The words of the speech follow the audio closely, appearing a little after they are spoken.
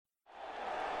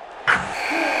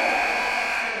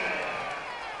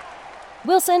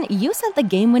Wilson, you sent the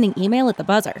game-winning email at the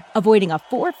buzzer, avoiding a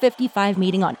 4:55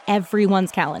 meeting on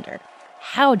everyone's calendar.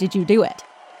 How did you do it?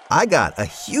 I got a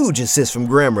huge assist from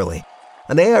Grammarly,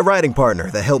 an AI writing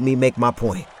partner that helped me make my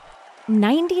point.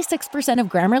 96% of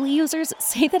Grammarly users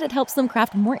say that it helps them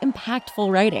craft more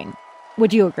impactful writing.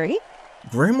 Would you agree?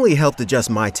 Grammarly helped adjust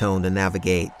my tone to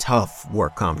navigate tough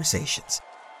work conversations.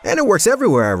 And it works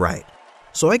everywhere I write,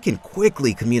 so I can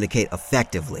quickly communicate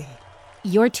effectively.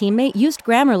 Your teammate used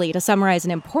Grammarly to summarize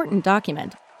an important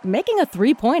document, making a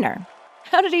 3-pointer.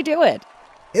 How did he do it?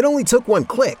 It only took one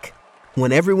click.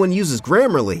 When everyone uses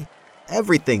Grammarly,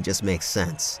 everything just makes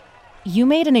sense. You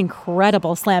made an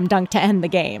incredible slam dunk to end the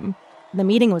game. The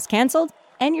meeting was canceled,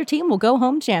 and your team will go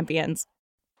home champions.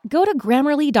 Go to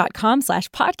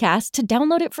Grammarly.com/podcast to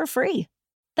download it for free.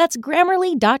 That's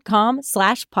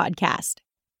Grammarly.com/podcast.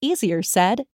 Easier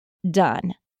said,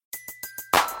 done.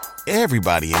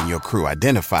 Everybody in your crew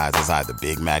identifies as either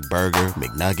Big Mac Burger,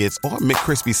 McNuggets, or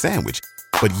McCrispy Sandwich.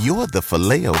 But you're the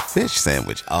Filet-O-Fish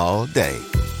Sandwich all day.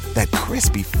 That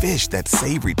crispy fish, that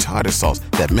savory tartar sauce,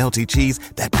 that melty cheese,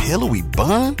 that pillowy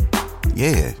bun.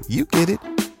 Yeah, you get it.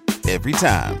 Every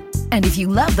time. And if you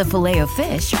love the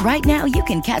Filet-O-Fish, right now you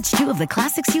can catch 2 of the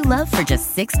classics you love for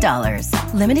just $6.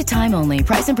 Limited time only.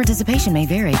 Price and participation may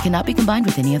vary. Cannot be combined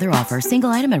with any other offer. Single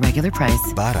item at regular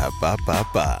price.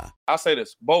 Ba-da-ba-ba-ba. I'll say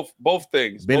this: both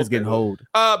things. Ben is getting hold.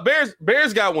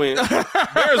 Bears got wins.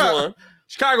 Bears won.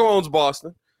 Chicago owns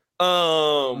Boston.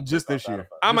 Just this year.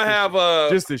 I'm gonna have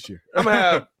just this year. I'm gonna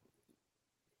have.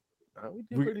 We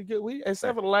did pretty good.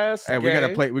 Except for the last game. We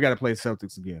gotta play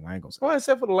Celtics again. I ain't gonna say. Well,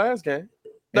 except for the last game.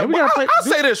 No, I'll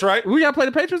say this, right? We gotta play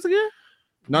the Patriots again?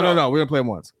 No. We're gonna play them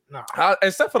once. No.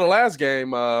 Except for the last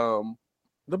game,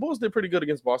 the Bulls did pretty good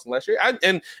against Boston last year.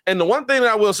 And the one thing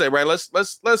that I will say, right? Let's get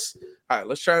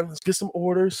some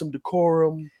order, some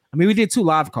decorum. I mean, we did 2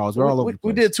 live calls. We're all over the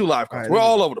place. We did 2 live calls. We're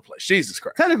all over the place. Jesus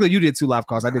Christ. Technically, you did 2 live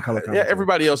calls. I did color commentary. Yeah,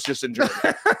 everybody else just enjoyed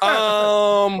it.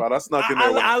 Wow, that's not in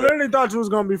there. I literally thought you was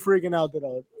gonna be freaking out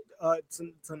tonight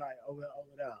over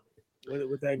that.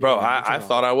 With that game. Bro, I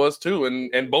thought I was too.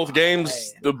 And both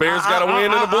games, the Bears got to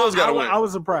win and the Bulls got to win. I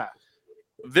was surprised.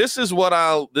 This is what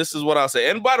I'll say.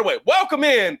 And by the way, welcome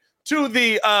in to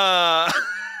the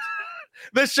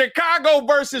the Chicago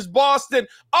versus Boston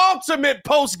ultimate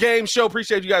post-game show.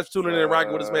 Appreciate you guys tuning in and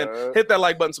rocking with us, man. Hit that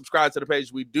like button, subscribe to the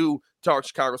page. We do talk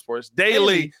Chicago sports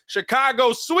daily. Hey.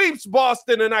 Chicago sweeps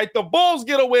Boston tonight. The Bulls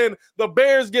get a win. The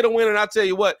Bears get a win. And I tell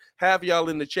you what, half of y'all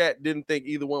in the chat didn't think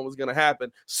either one was going to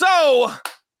happen. So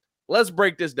let's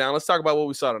break this down. Let's talk about what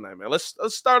we saw tonight, man. Let's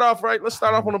start off right. Let's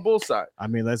start off on the Bulls side. I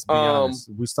mean, let's be honest.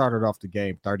 We started off the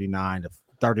game 39 to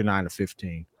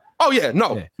 15. Oh yeah,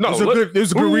 no. It was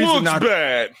a good reason not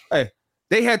bad. Hey,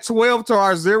 they had 12 to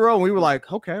our 0, and we were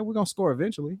like, okay, we're gonna score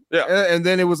eventually. Yeah, and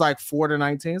then it was like 4 to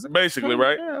 19, like, basically,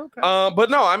 right? Yeah, okay. But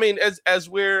no, I mean,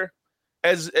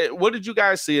 what did you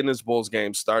guys see in this Bulls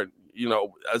game start? You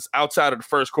know, as outside of the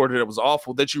first quarter that was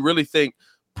awful, that you really think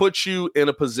put you in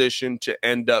a position to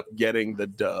end up getting the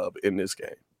dub in this game?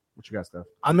 What you got, Steph?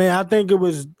 I mean, I think it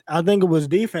was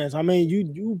defense. I mean,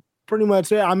 you pretty much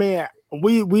said. I mean,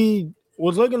 we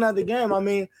was looking at the game. I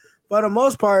mean, for the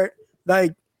most part,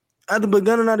 like at the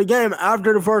beginning of the game,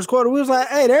 after the first quarter, we was like,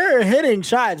 hey, they're hitting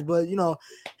shots, but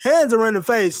hands are in the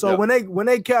face. So when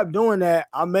they kept doing that,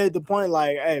 I made the point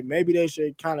like, hey, maybe they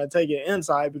should kind of take it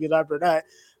inside, because after that,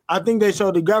 I think they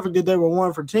showed the graphic that they were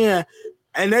 1 for 10,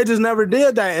 and they just never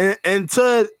did that. And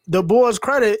to the Bulls'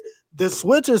 credit, the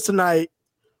switches tonight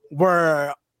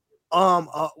were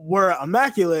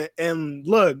immaculate. And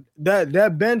look,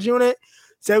 that bench unit.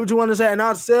 Say what you want to say, and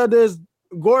I'll say this: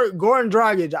 Goran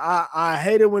Dragic. I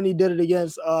hated when he did it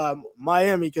against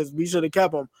Miami, because we should have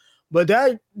kept him. But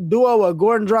that duo of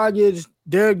Goran Dragic,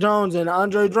 Derrick Jones, and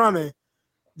Andre Drummond,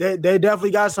 they definitely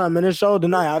got something, and it showed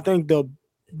tonight. I think the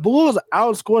Bulls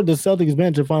outscored the Celtics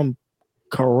bench, if I'm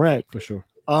correct, for sure.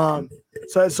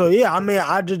 So yeah, I mean,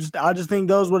 I just think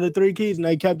those were the 3 keys, and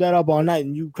they kept that up all night,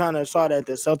 and you kind of saw that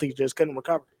the Celtics just couldn't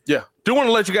recover. Yeah. Do want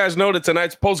to let you guys know that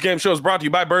tonight's post-game show is brought to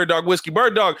you by Bird Dog Whiskey.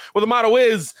 Bird Dog, where the motto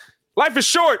is, life is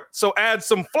short, so add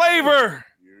some flavor.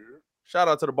 Shout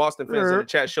out to the Boston fans in the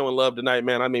chat showing love tonight,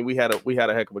 man. I mean, we had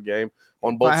a heck of a game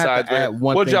on both sides.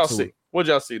 What'd y'all see? What'd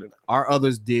y'all see tonight? Our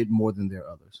others did more than their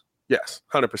others. Yes,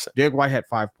 100%. Derek White had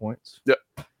 5 points. Yep.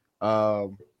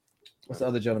 What's the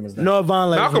other gentleman's name? Noah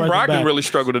Vonleh. Malcolm Brogdon really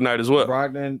struggled tonight as well.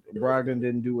 Brogdon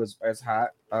didn't do as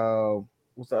hot.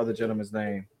 What's the other gentleman's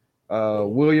name?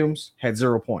 Williams had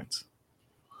 0 points.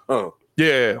 Oh,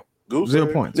 yeah.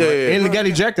 0 points. Yeah, right? yeah. And he got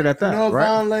ejected at that, Noah right?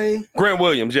 Vonleh. Grant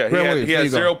Williams, yeah. He had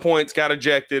 0 go. points, got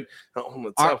ejected. On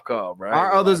the tough call, right?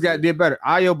 Our others did better.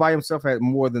 Ayo by himself had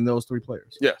more than those 3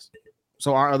 players. Yes.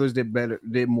 So our others did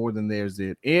more than theirs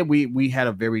did. And we had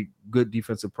a very good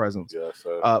defensive presence. Yes,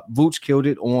 sir. Vooch killed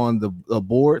it on the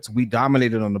boards. We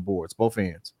dominated on the boards, both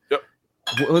ends. Yep.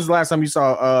 When was the last time you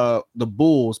saw the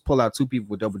Bulls pull out 2 people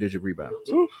with double-digit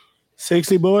rebounds?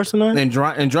 60 boards tonight?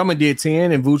 And Drummond did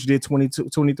 10, and Vooch did 22,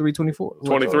 23, 24.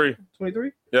 23.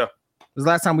 23? Yeah. Was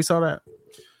the last time we saw that?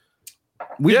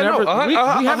 We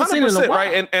haven't seen it in a while.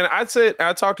 Right. And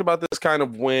I talked about this kind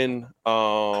of when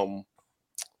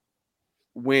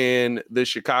the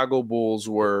Chicago Bulls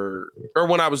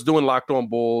when I was doing Locked On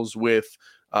Bulls with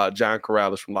John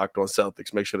Corrales from Locked On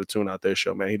Celtics. Make sure to tune out their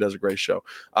show, man. He does a great show.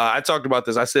 I talked about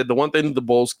this. I said the one thing the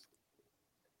Bulls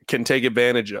can take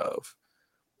advantage of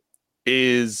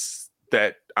is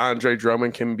that Andre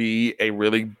Drummond can be a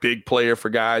really big player for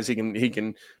guys. He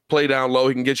can play down low.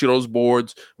 He can get you those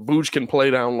boards. Vooch can play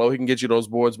down low. He can get you those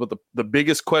boards. But the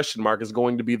biggest question mark is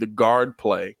going to be the guard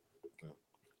play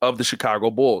of the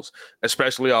Chicago Bulls,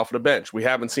 especially off the bench. We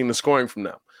haven't seen the scoring from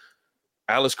them.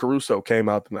 Alex Caruso came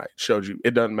out tonight, showed you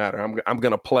it doesn't matter. I'm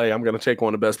going to play. I'm going to take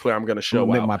on the best player. I'm going to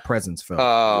show out. My presence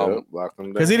felt.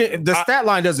 Because the stat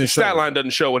line doesn't show. Stat line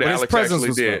doesn't show what Alex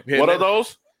actually did. What are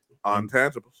those?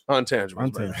 Untangibles.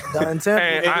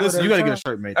 Listen, you got to get a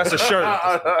shirt made. That's a shirt.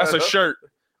 That's a shirt.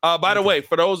 By the way,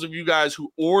 for those of you guys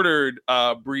who ordered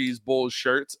Breeze Bulls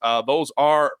shirts, those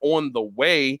are on the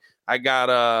way. I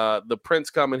got the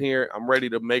prints coming here. I'm ready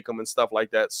to make them and stuff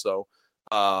like that. So,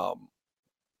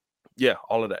 yeah,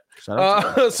 all of that.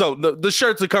 So the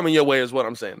shirts are coming your way is what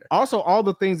I'm saying there. Also, all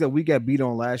the things that we got beat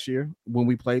on last year when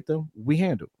we played them, we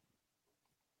handled.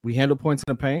 We handled points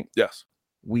in the paint. Yes.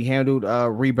 We handled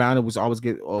rebounding. We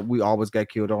always got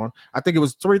killed on. I think it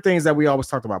was 3 things that we always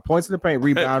talked about: points in the paint,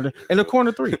 rebounding, and the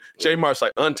corner 3. J Mark's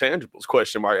like untangibles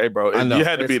question mark. Hey, bro, you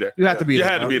had to be there. You had to be there.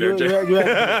 You had to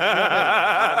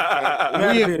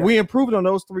be there. We improved on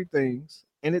those 3 things,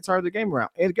 and it turned the game around.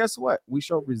 And guess what? We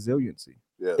showed resiliency.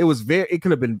 Yes. It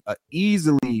could have been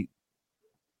easily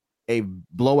a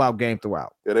blowout game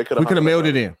throughout. Yeah, we could have mailed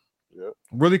it in. Yeah.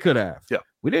 Really could have. Yeah,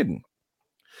 we didn't.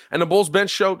 And the Bulls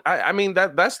bench showed, I mean,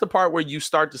 that's the part where you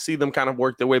start to see them kind of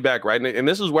work their way back, right? And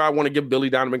this is where I want to give Billy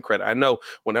Donovan credit. I know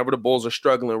whenever the Bulls are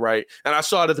struggling, right? And I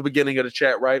saw it at the beginning of the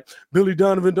chat, right? Billy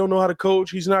Donovan don't know how to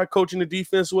coach. He's not coaching the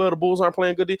defense well. The Bulls aren't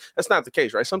playing good. That's not the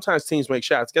case, right? Sometimes teams make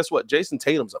shots. Guess what? Jason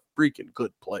Tatum's a freaking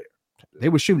good player. They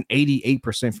were shooting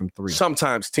 88% from 3.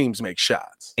 Sometimes teams make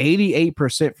shots.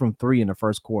 88% from 3 in the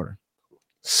first quarter.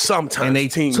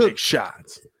 Sometimes teams make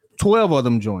shots. 12 of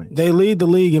them joined. They lead the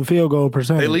league in field goal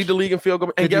percentage. They lead the league in field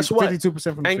goal. And guess what?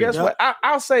 52% from and guess what?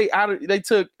 I'll say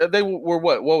they were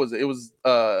what was it? It was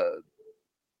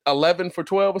 11 for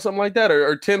 12 or something like that,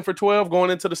 or 10 for 12 going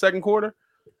into the second quarter.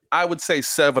 I would say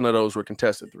 7 of those were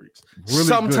contested threes. Really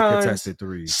good contested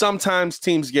threes. Sometimes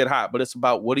teams get hot, but it's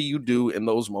about what do you do in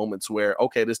those moments where,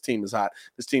 okay, this team is hot.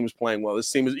 This team is playing well.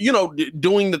 This team is,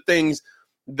 doing the things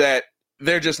that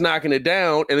they're just knocking it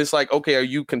down. And it's like, okay, are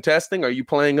you contesting? Are you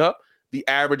playing up? The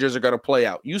averages are going to play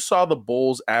out. You saw the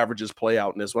Bulls averages play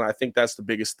out in this one. I think that's the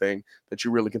biggest thing that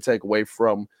you really can take away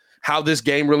from how this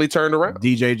game really turned around.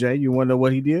 DJJ, you want to know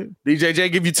what he did?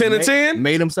 DJJ give you 10 and 10?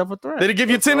 Made himself a threat. Did he give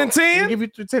you 10 and 10? He gave you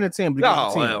 10 and 10.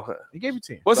 But he gave you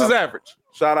 10. What's his average?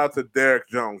 Shout out to Derek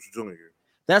Jones Jr.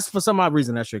 That's for some odd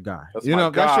reason. That's your guy. That's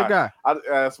your guy.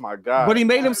 That's my guy. But he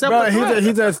made himself a threat.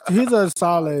 He's a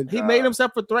solid. He made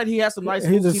himself a threat. He has some nice.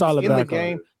 He's a solid in the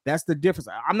game. That's the difference.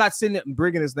 I'm not sitting there and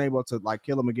bringing his name up to like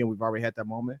kill him again. We've already had that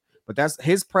moment. But that's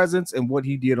his presence and what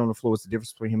he did on the floor is the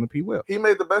difference between him and P. Will. He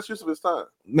made the best use of his time.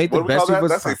 Made the best use of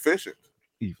his time. That's efficient.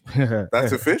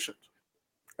 That's efficient.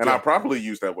 And I properly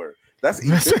use that word. That's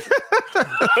efficient.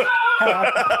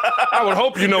 I would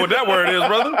hope you know what that word is,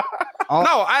 brother.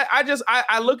 No,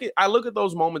 I look at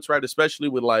those moments, right? Especially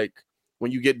with like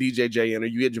when you get DJJ in or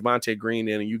you get Javonte Green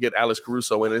in and you get Alex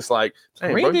Caruso in, it's like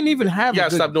Green didn't even have. You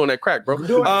gotta stop doing that crack, bro. Green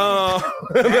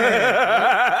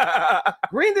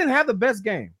didn't have the best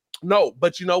game. No,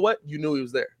 but you know what? You knew he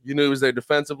was there. You knew he was there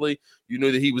defensively. You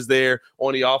knew that he was there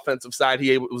on the offensive side.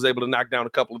 He was able to knock down a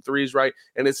couple of threes, right?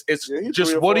 And it's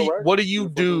just what do you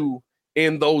do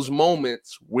in those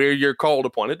moments where you're called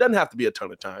upon? It doesn't have to be a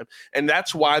ton of time. And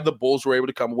that's why the Bulls were able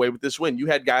to come away with this win. You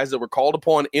had guys that were called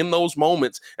upon in those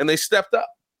moments and they stepped up.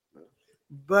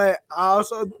 But I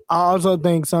also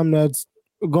think something that's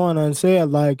going unsaid,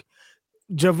 like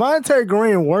Javonte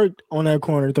Green worked on that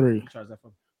corner 3.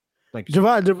 Thank you.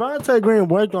 Javonte Green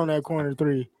worked on that corner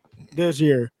 3 this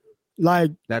year.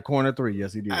 Like that corner 3,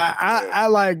 yes, he did. I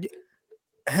like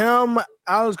him,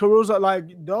 Alex Caruso, like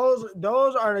those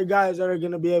are the guys that are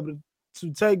going to be able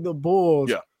to take the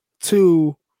Bulls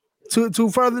to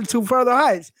further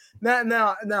heights.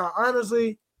 Now,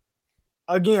 honestly,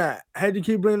 again, I hate to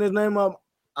keep bringing his name up.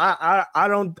 I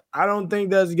don't think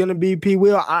that's gonna be P.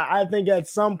 Will. I think at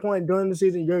some point during the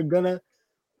season you're gonna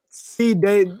see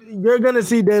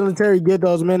Dalen Terry get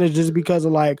those minutes just because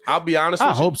of like. I'll be honest with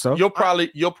you. I hope so. You'll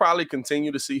probably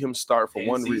continue to see him start for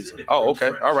one reason. Oh,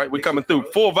 okay. All right. We're coming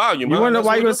through. Full volume. You want to know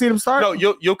why you're going to see him start? No,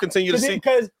 you'll continue to see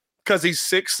because he's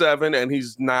 6'7" and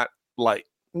he's not light.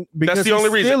 Because that's the only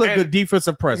reason. Still a good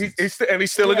defensive presence.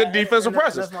 He's still a good defensive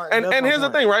presence. And here's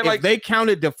the thing, right? Like, if they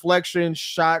counted deflection,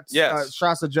 shots,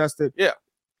 shots adjusted. Yeah.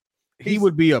 He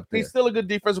would be up there. He's still a good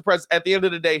defensive presence. At the end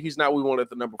of the day, he's not we want at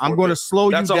the number 4. I'm going to slow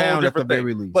you That's a whole down at the different thing.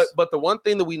 very least. But the one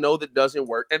thing that we know that doesn't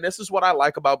work, and this is what I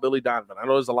like about Billy Donovan. I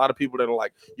know there's a lot of people that are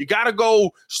like, you got to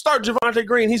go start Javonte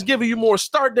Green. He's giving you more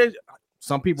start days.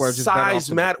 Some people are just size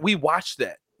matter. We watch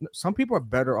that. Some people are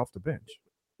better off the bench.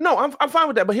 No, I'm fine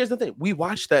with that. But here's the thing. We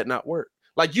watch that not work.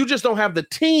 Like, you just don't have the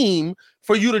team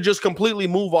for you to just completely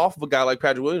move off of a guy like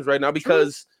Patrick Williams right now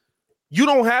because you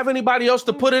don't have anybody else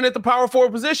to put in at the power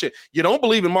forward position. You don't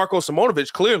believe in Marko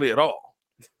Simonovic clearly at all.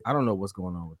 I don't know what's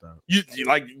going on with that. You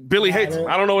like Billy hates him.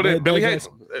 I don't know what it is. Billy hates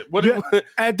him.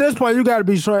 At this point, you got to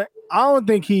be sure. I don't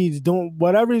think he's doing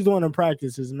whatever he's doing in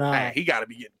practice is not. Man, he got to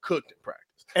be getting cooked in practice.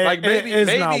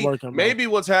 It's not working. Maybe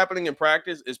what's happening in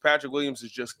practice is Patrick Williams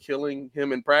is just killing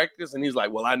him in practice, and he's like,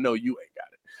 "Well, I know you ain't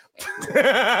got it."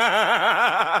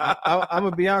 I'm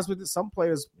gonna be honest with you. Some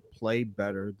players play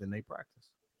better than they practice.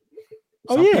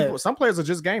 Some players are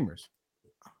just gamers.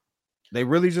 They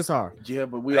really just are. Yeah,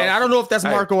 but I don't know if that's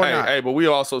Marko or not. Hey, but we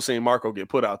also seen Marko get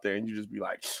put out there, and you just be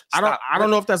like, I don't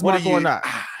know if that's Marko or not.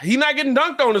 He's not getting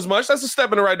dunked on as much. That's a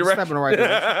step in the right direction.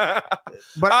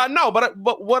 But no,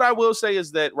 but what I will say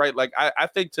is that right, I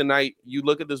think tonight you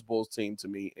look at this Bulls team to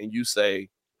me, and you say,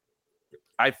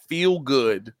 I feel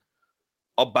good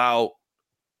about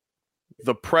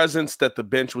the presence that the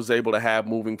bench was able to have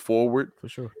moving forward. For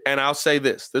sure. And I'll say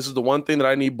this is the one thing that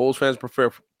I need Bulls fans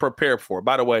prepare for.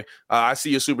 By the way, I see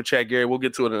your super chat, Gary. We'll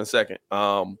get to it in a second.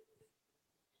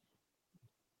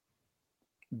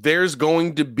 There's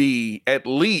going to be at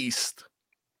least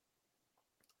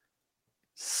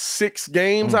 6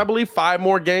 games, I believe, 5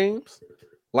 more games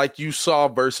like you saw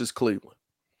versus Cleveland.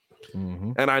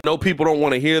 Mm-hmm. And I know people don't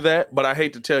want to hear that, but I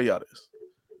hate to tell y'all this.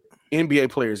 NBA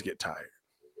players get tired.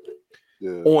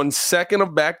 Yeah. On second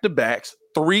of back-to-backs,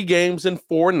 3 games in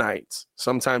 4 nights,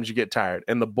 sometimes you get tired.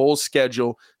 And the Bulls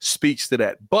schedule speaks to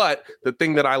that. But the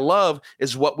thing that I love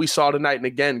is what we saw tonight. And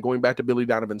again, going back to Billy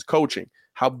Donovan's coaching,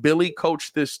 how Billy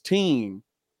coached this team.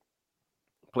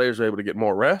 Players were able to get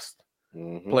more rest.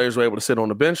 Mm-hmm. Players were able to sit on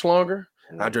the bench longer.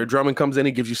 Mm-hmm. Andre Drummond comes in,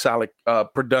 he gives you solid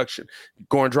production.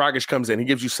 Goran Dragic comes in, he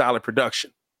gives you solid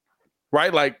production.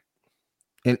 Right? Like,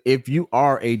 and if you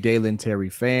are a Dalen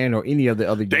Terry fan or any of the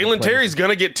other Dalen Terry's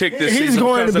going to get ticked this season. He's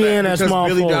going to be in that small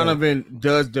Billy forward. Donovan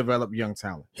does develop young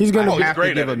talent. He's going to be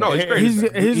great at it. No, he's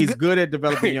great. He's good at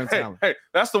developing young talent. Hey,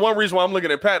 that's the one reason why I'm looking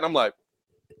at Pat and I'm like,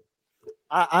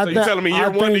 so you're telling me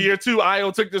year 1 to year 2, Io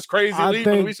took this crazy leap?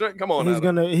 Come on, he's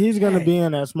gonna be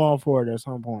in that small forward at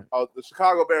some point. Oh, the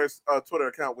Chicago Bears Twitter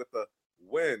account with the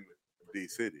win D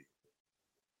City.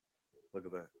 Look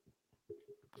at that.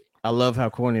 I love how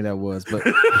corny that was, but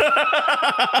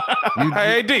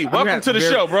hey, D, welcome to the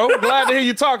show, bro. Glad to hear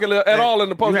you talking at all in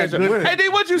the post game. Hey, D,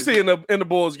 what'd you see in the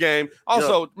Bulls game?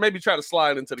 Also, maybe try to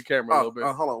slide into the camera a little bit.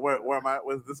 Hold on, where am I?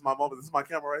 This is my moment. This is my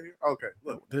camera right here. Okay,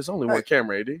 look. There's only one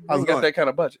camera, AD. You got that kind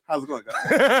of budget. How's it going, guys?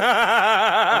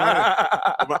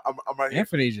 I'm right here.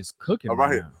 Anthony's just cooking. I'm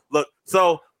right here. Look,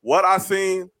 so what I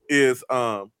seen is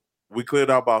we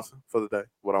cleared out Boston for the day.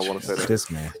 What I want to say.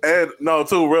 This man. And no,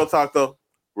 too. Real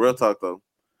talk though.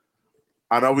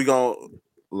 I know we gonna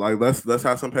let's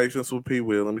have some patience with P.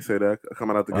 Will. Let me say that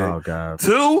coming out the game. Oh God.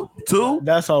 Two.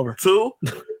 That's over. 2.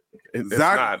 It's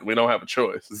not. We don't have a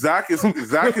choice. Zach is warming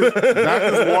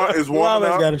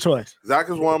up. Got a choice. Zach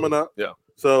is warming up. Yeah.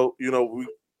 So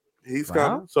he's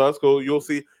coming. So that's cool. You'll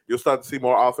start to see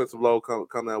more offensive load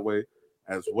come that way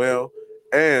as well.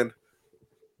 And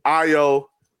Io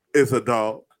is a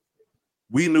dog.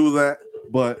 We knew that,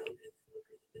 but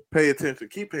pay attention.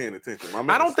 Keep paying attention.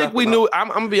 I don't think we knew. I'm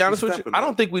gonna be honest with you. I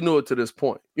don't think we knew it to this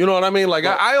point. You know what I mean? Like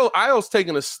Io's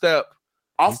taking a step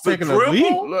off the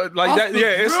dribble, like that.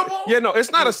 Yeah, it's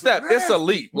not a step. It's a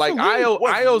leap. Like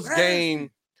Io's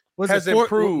game has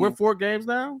improved. We're 4 games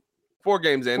now. 4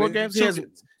 games in. 4 games.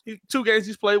 2 games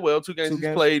he's played well. 2 games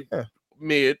he's played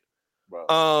mid.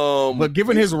 But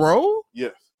given his role,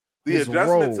 yes. The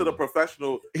adjustment to the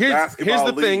professional basketball here's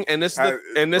the league thing, and this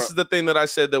is the thing that I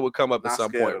said that would come up at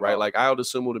some point, right? Like Io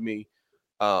DeSumo to me,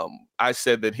 I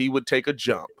said that he would take a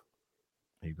jump.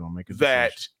 He's gonna make a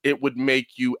that decision. It would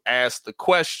make you ask the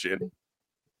question,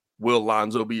 will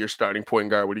Lonzo be your starting point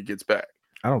guard when he gets back?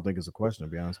 I don't think it's a question,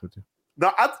 to be honest with you.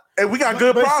 No, and we got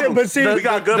good problems. But see, we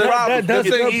got good problems. That's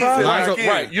Get good easy problem. like Lonzo, him.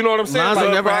 right? You know what I'm saying? Lonzo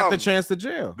Like, never had the problems. chance to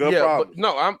jail. Good yeah, problem. but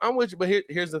no, I'm with you. But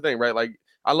here's the thing, right? Like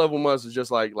I love when Muzz is just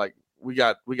like we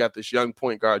got this young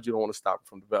point guard. You don't want to stop him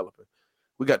from developing.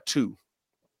 We got two.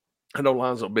 I know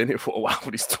Lonzo been here for a while,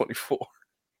 but he's 24.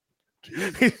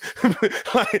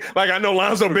 like I know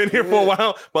Lonzo been here for a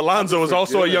while, but Lonzo is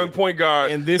also a young point guard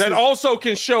And that this is- also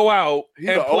can show out He's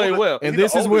and the play older- well. And He's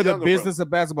this the is where older, the younger business of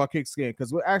basketball kicks in,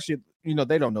 because we're actually,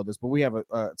 they don't know this, but we have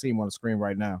a team on the screen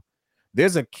right now.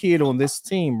 There's a kid on this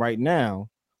team right now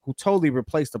who totally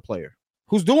replaced a player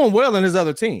who's doing well in his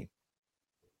other team.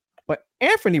 But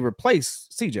Anthony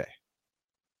replaced CJ.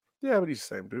 Yeah, but he's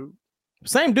the same dude.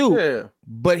 Same dude, Yeah.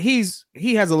 but he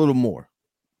has a little more.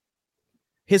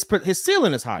 His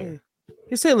ceiling is higher.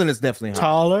 His ceiling is definitely higher.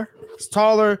 Taller. He's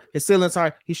taller. His ceiling's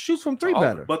higher. He shoots from three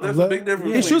better. But there's a big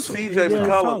difference He between shoots- CJ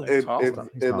McCollum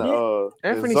and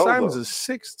Anthony Zozo. Simons is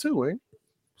 6'2", ain't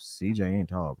CJ ain't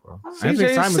tall, bro. he? Anthony CJ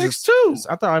is Simons 6'2".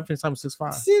 I thought Anthony Simons was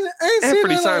 6'5".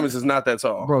 Anthony Simons is not that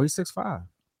tall. Bro, he's 6'5".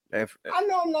 I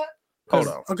know I'm not. Hold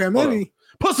on. Okay, Hold maybe.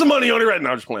 Put some money on it right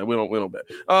now. Just playing. We don't bet.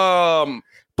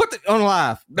 Put it on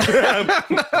live.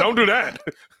 Don't do that.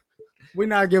 We're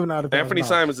not giving out a Anthony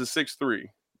Simons is 6'3".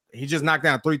 He just knocked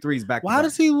down 3 threes back. Why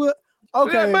does he?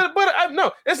 Okay, Yeah, but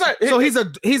no, it's not. So he's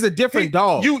a different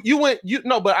dog.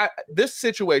 But this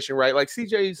situation, right? Like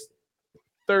CJ's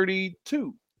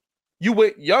 32. You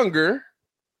went younger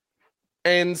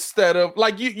instead of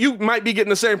like you might be getting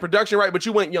the same production, right? But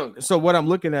you went younger. So what I'm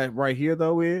looking at right here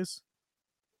though is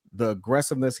the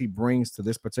aggressiveness he brings to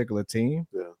this particular team.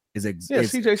 Yeah. CJ's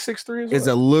 6'3" is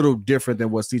a little different than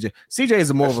what CJ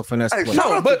is more of a finesse Hey, player.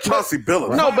 shout out but- to Chauncey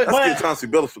Billups. No, but- Let's get Chauncey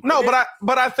Billups. For No, credit.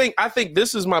 but I think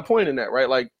this is my point in that, right?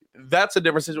 Like that's a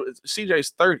different situation. CJ's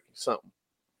 30 something.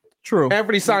 True.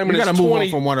 Anthony Simon You is gotta move on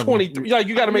 20, from one of them. 23. Like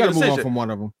you got to make a move on decision. from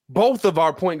one of them. Both of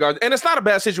our point guards, and it's not a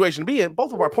bad situation to be in.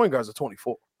 Both of our point guards are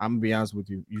 24. I'm gonna be honest with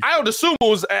you. Ayo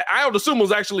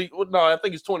Dosunmu's actually no, I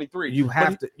think he's 23. You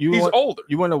have to. He's older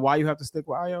You want to know why you have to stick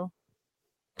with Ayo?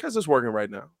 because it's working right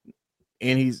now.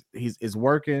 And he's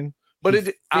working. But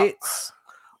He fits.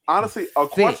 honestly, a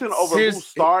question over who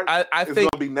starts I is going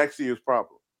think. to be next year's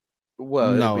problem.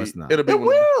 Well, No, it'll it's be, not. It'll be. It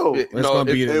will. It's gonna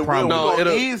be the problem. No, We're going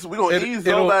to ease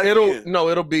Zoe back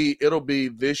in. It'll be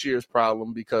this year's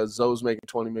problem because Zoe's making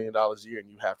 $20 million a year and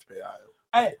you have to pay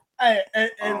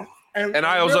Ayo. And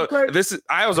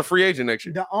Ayo's a free agent next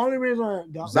year. The only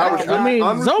reason Zoe's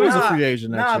a free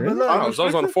agent next year. but look, Oh,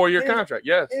 Zoe's on a 4-year he's- contract.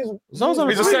 Yes, Zoe's on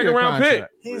He's a 3-year second-round pick.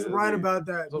 contract. He's right about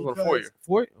that. Zoe's on a because 4-year.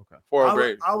 4? Okay. 4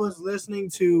 grade. I was listening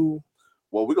to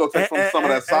Well, we're going to take some of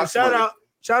that and Sox money.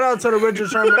 shout out to the Richard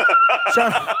Sherman.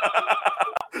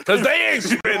 Because they ain't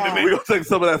spending We're it. going to take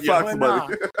some of that Yeah, Sox but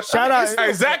money. Shout out.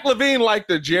 Hey, Zach Levine liked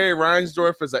the Jerry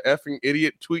Reinsdorf as an effing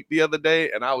idiot tweet the other day,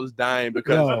 and I was dying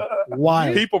because Yo,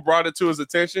 why? people brought it to his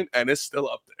attention, and it's still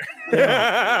up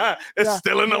there. It's Yeah.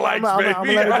 still in the likes, I'm baby.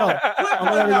 gonna let it go. I'm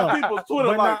gonna let it go. People's Twitter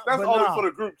But likes. nah, That's but only nah. for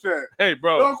the group chat. Hey,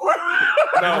 bro, Don't quit.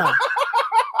 no.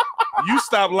 You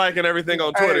stop liking everything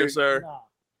on Twitter, Hey. sir. Nah.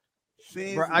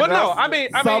 She's Bro, But no, I mean,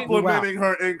 supplementing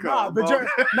her Nah, income. but you're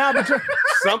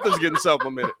something's getting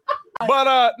supplemented.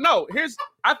 But no,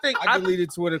 I think I deleted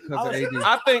Twitter because of AD.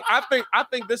 I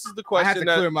think this is the I had to question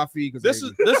clear that my feed because this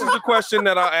is the question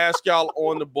that I'll ask y'all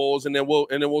on the Bulls, and then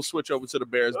we'll switch over to the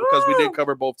Bears because we did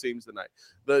cover both teams tonight.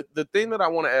 The thing that I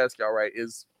want to ask y'all, right,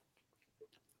 is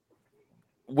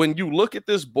when you look at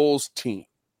this Bulls team,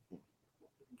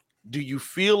 do you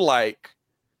feel like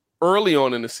early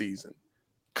on in the season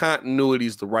continuity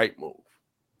is the right move?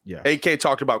 Yeah. AK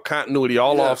talked about continuity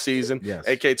all off season. Yes.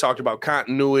 AK talked about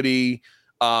continuity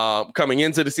coming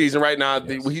into the season. Right now,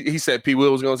 Yes. he said P.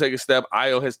 Will was going to take a step.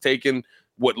 Ayo has taken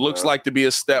what looks like to be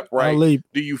a step, right? leap.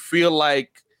 Do you feel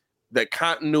like that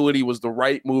continuity was the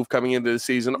right move coming into the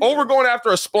season over going after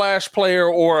a splash player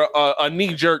or a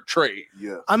knee-jerk trade?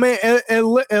 Yeah. I mean,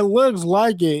 it looks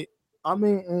like it. I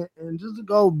mean, and just to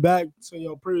go back to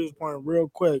your previous point real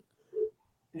quick,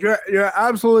 you're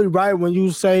absolutely right when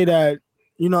you say that,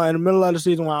 you know, in the middle of the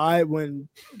season when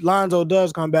Lonzo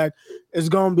does come back, it's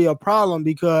going to be a problem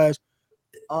because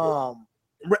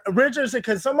Richardson,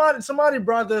 because somebody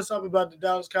brought this up about the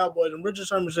Dallas Cowboys, and Richard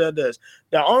Sherman said this: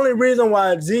 the only reason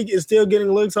why Zeke is still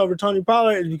getting looks over Tony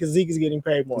Pollard is because Zeke is getting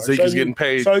paid more. Zeke is getting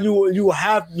paid. So you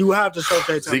have to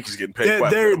showcase him. Zeke is getting paid.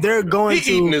 They're going He's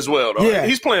to eating as well, though. Yeah.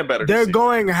 He's playing better. They're this season.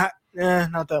 going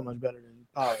not that much better than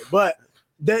Pollard, but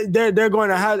they're going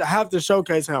to have to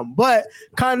showcase him. But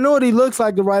continuity looks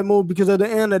like the right move because at the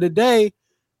end of the day,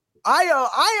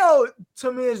 Ayo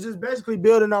to me is just basically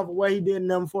building off of what he did in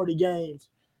them 40 games.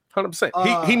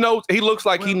 100%. He knows. He looks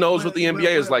like he knows what the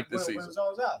NBA is like this season.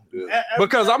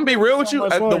 Because I'm gonna be real with you.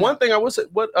 The one thing I would say,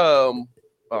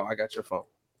 I got your phone,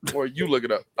 or you look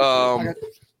it up. I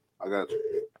got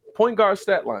you. Point guard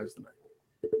stat lines tonight,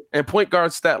 and point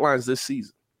guard stat lines this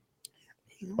season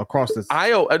across this.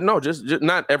 Just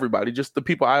not everybody, just the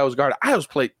people Io's guarded.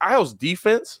 Io's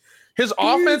defense. His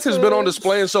offense has been on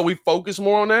display, and so we focus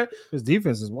more on that. His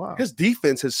defense is wild. His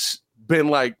defense has been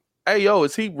like, hey,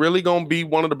 is he really going to be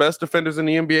one of the best defenders in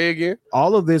the NBA again?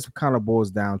 All of this kind of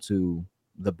boils down to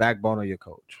the backbone of your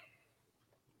coach.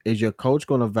 Is your coach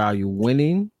going to value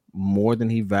winning more than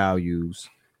he values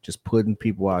just putting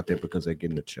people out there because they're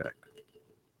getting a check?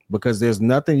 Because there's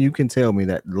nothing you can tell me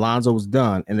that Lonzo's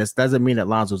done, and this doesn't mean that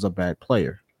Lonzo's a bad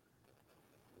player.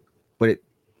 But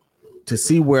to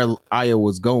see where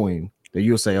Iowa's going, that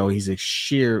you'll say, he's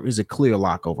a clear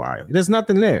lock over Iowa. There's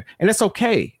nothing there. And that's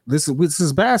okay. This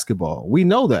is basketball. We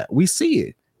know that. We see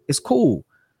it. It's cool.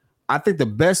 I think the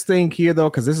best thing here, though,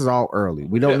 because this is all early.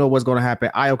 We don't know what's going to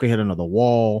happen. Iowa can hit another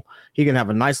wall. He can have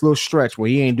a nice little stretch where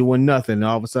he ain't doing nothing. And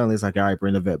all of a sudden, it's like, all right,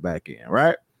 bring the vet back in,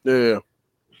 right? Yeah.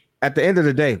 At the end of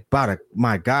the day,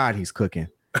 my God, he's cooking.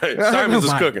 Hey, Simons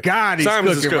is cooking. God, he's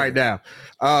cooking right now.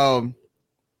 And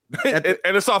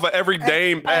it's off of every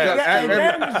Dame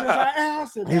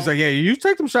pass. He's like, you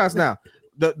take them shots now.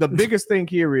 The biggest thing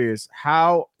here is,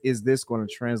 how is this going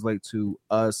to translate to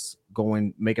us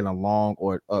making a long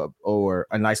or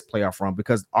a nice playoff run?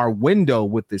 Because our window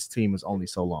with this team is only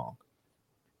so long.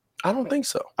 I don't think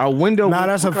so. Our window. No,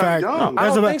 that's a fact. I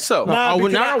don't think so. Not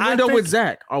our window with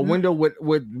Zach. Our window with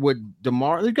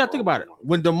DeMar. You got to think about it.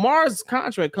 When DeMar's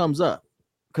contract comes up,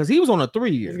 because he was on a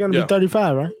 3-year. He's going to be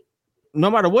 35, right? No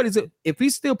matter what is it, if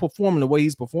he's still performing the way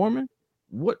he's performing,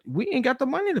 we ain't got the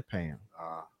money to pay him.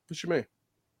 What you mean?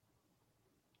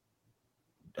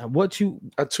 A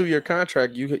 2-year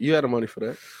contract? You had the money for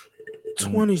that.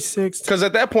 26. Because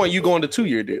at that point you go into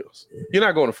 2-year deals. You're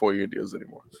not going to 4-year deals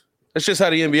anymore. That's just how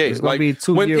the NBA is. It's like be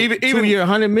 2 year, even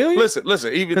 100 million.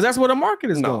 Listen, even because that's where the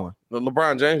market is going.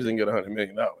 LeBron James didn't get $100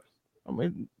 million. I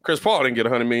mean, Chris Paul didn't get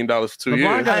 $100 million for 2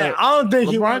 years. I don't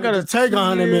think he wanted to take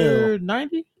 100 million.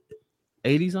 90,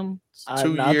 80 something.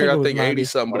 2 year, I think 80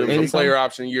 something. But it was a player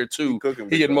option year 2.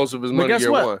 He get most of his money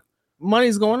year 1.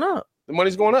 Money's going up. The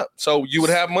money's going up. So you would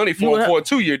have money for him for a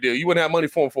 2-year deal. You wouldn't have money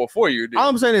for him for a 4-year deal. All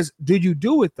I'm saying is, did you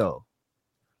do it though?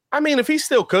 I mean, if he's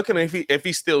still cooking, if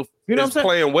he's still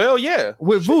playing well, yeah.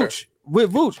 With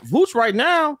Vooch right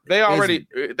now, they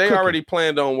already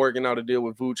planned on working out a deal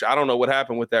with Vooch. I don't know what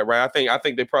happened with that, right? I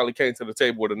think they probably came to the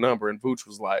table with a number, and Vooch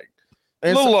was like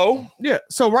a little low. Yeah.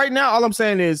 So right now, all I'm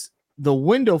saying is the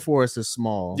window for us is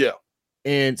small. Yeah.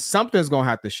 And something's gonna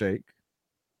have to shake.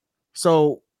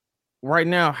 So right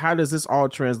now, how does this all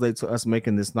translate to us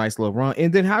making this nice little run?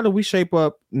 And then how do we shape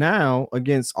up now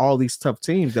against all these tough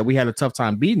teams that we had a tough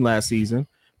time beating last season?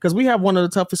 Because we have one of the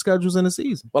toughest schedules in the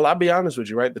season. Well, I'll be honest with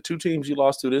you, right? The 2 teams you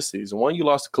lost to this season, one you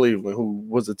lost to Cleveland, who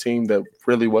was a team that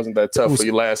really wasn't that tough for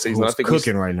you last season. I think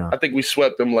cooking right now. I think we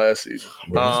swept them last season.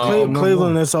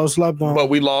 Cleveland is so slept on. But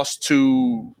we lost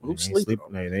to who's sleeping?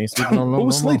 They ain't sleeping on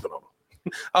who's sleeping on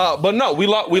them? But no, we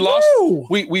lost.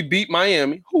 We beat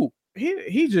Miami. Who?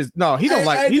 He just don't like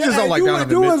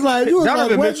Donovan Mitchell.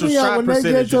 Donovan Mitchell's shot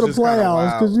percentage to the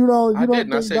playoffs because you don't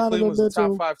I said Cleveland's a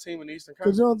top 5 team in the Eastern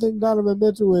Conference. Because you don't think Donovan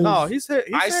Mitchell is. No, he said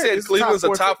I said Cleveland's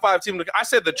a top 5 team. I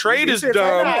said the trade is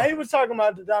dumb. He was talking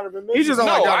about the Donovan Mitchell. He just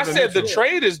I said the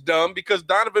trade is dumb because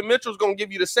Donovan Mitchell's going to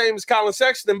give you the same as Colin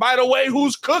Sexton. And by the way,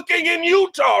 who's cooking in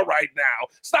Utah right now?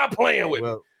 Stop playing with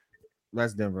me.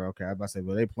 That's Denver. Okay, I was about to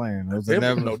say, they playing.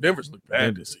 Denver's looked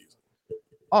bad this season.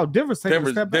 Oh, Denver's been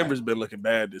looking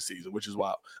bad this season, which is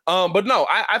wild. But no,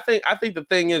 I think the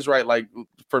thing is, right, like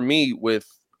for me with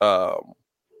I'm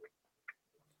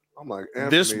like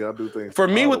Anthony, I do think for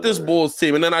me with this Bulls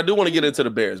team, and then I do want to get into the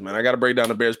Bears, man. I got to break down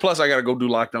the Bears. Plus, I got to go do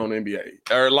Locked On NBA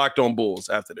or Locked On Bulls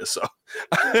after this. So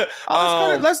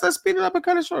let's speed it up and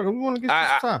cut it short. We want to get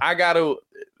time. I got to.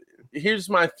 Here's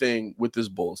my thing with this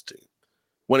Bulls team.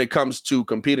 When it comes to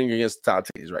competing against the top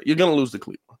teams, right? You're gonna lose to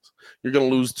Cleveland. You're gonna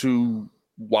lose to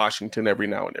Washington every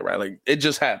now and then, right? Like it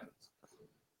just happens.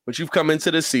 But you've come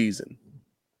into the season,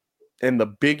 and the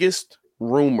biggest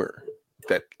rumor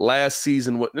that last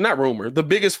season, the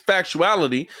biggest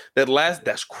factuality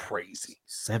that's crazy.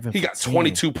 He got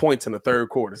 22 points in the third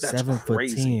quarter. That's 7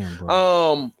 crazy. For 10,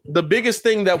 bro. The biggest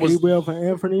thing that was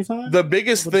the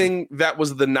biggest thing that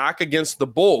was the knock against the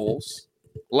Bulls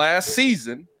last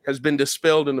season has been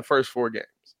dispelled in the first 4 games.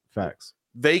 Facts.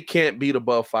 They can't beat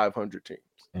above 500 teams.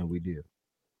 And we did.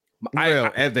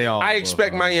 As they all. I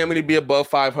expect Miami to be above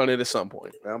 500 at some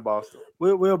point. And Boston.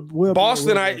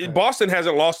 Boston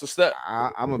hasn't lost a step.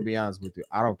 I'm gonna be honest with you.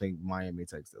 I don't think Miami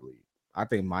takes the lead. I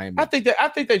think Miami. I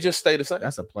think they just stay the same.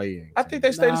 That's a play-in. I think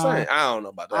they stay the same. I don't know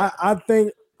about that.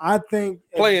 I think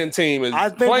playing team is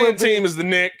the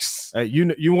Knicks.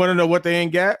 You want to know what they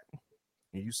ain't got?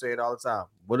 And you say it all the time.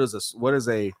 What is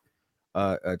a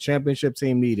championship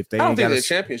team need if they I don't ain't think got a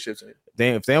championship team?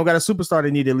 If they don't got a superstar,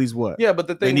 they need at least what? Yeah,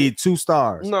 but they need 2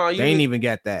 stars. No, they ain't even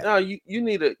got that. No, you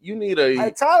need a.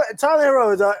 Hey, Tyler Hero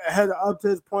has up to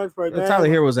his points per game. Tyler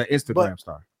Hero was an Instagram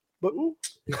star. But bro,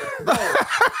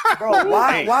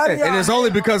 why and it's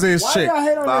only because of his chick,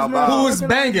 who is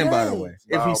banging, by the way.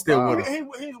 If he's still with him,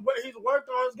 he's worked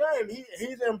on his game.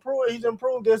 He's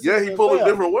improved this. Yeah, he's pulling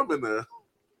different women there.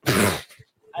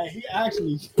 He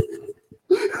actually.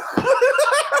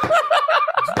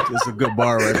 It's a good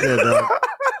bar right there, dog.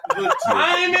 The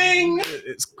timing,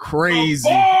 it's crazy.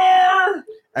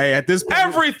 Hey, at this point,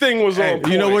 everything was on point.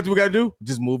 You know what we gotta do?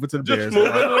 Just move it to the Bears.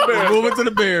 Move it to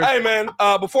the Bears. Hey, man,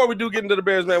 before we do get into the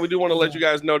Bears, man, we do want to let you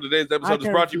guys know today's episode is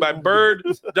brought to you by Bird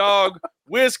Dog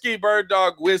Whiskey. Bird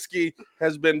Dog Whiskey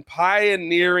has been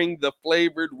pioneering the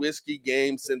flavored whiskey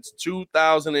game since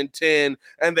 2010,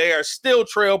 and they are still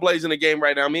trailblazing the game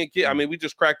right now. Me and Kid, we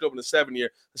just cracked open the 7-year.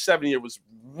 The 7-year was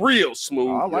real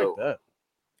smooth. I like that.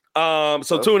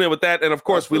 So tune in with that, and of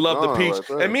course we love the peach.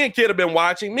 Right, and me and Kid have been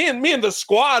watching. Me and the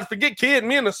squad. Forget Kid.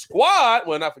 Me and the squad.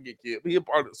 Well, not forget Kid. Be a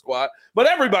part of the squad. But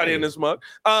everybody in this mug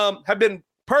have been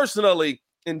personally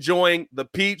enjoying the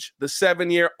peach, the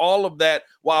 7-year, all of that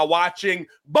while watching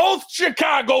both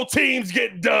Chicago teams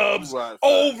get dubs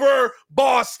over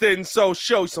Boston. So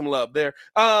show some love there.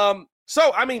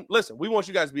 So, listen, we want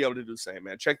you guys to be able to do the same,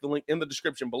 man. Check the link in the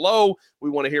description below. We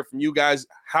want to hear from you guys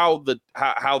how the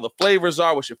flavors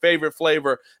are. What's your favorite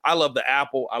flavor? I love the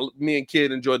apple. Me and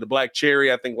Kid enjoyed the black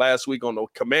cherry, I think, last week on the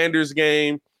Commanders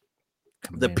game.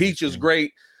 The peach is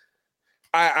great.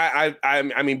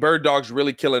 Bird Dog's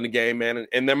really killing the game, man.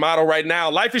 And their motto right now,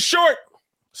 life is short.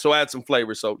 So add some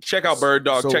flavor. So check out Bird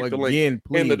Dog. Check the link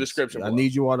in the description below. I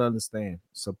need you all to understand.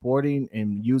 Supporting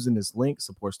and using this link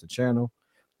supports the channel.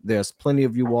 There's plenty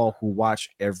of you all who watch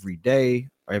every day,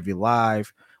 every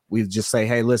live. We just say,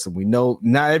 hey, listen, we know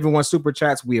not everyone super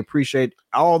chats. We appreciate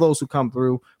all those who come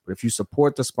through. But if you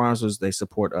support the sponsors, they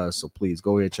support us. So please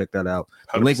go ahead and check that out.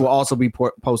 The 100%. Link will also be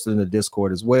posted in the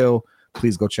Discord as well.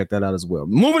 Please go check that out as well.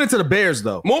 Moving into the Bears,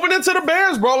 though. Moving into the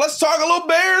Bears, bro. Let's talk a little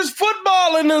Bears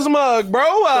football in this mug,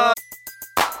 bro.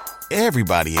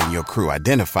 Everybody in your crew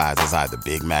identifies as either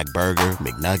Big Mac Burger,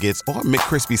 McNuggets, or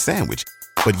McCrispy Sandwich.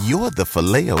 But you're the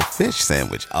Filet-O-Fish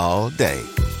Sandwich all day.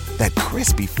 That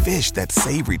crispy fish, that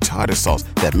savory tartar sauce,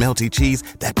 that melty cheese,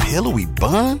 that pillowy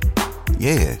bun.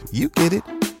 Yeah, you get it.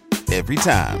 Every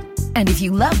time. And if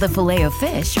you love the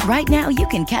Filet-O-Fish, right now you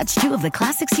can catch 2 of the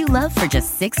classics you love for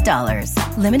just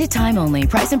 $6. Limited time only.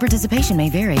 Price and participation may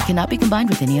vary. Cannot be combined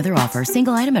with any other offer.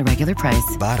 Single item at regular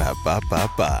price.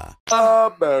 Ba-da-ba-ba-ba.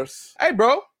 Bears. Hey,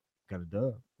 bro. Got a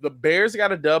dub. The Bears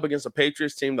got a dub against a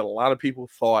Patriots team that a lot of people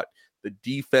thought the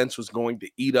defense was going to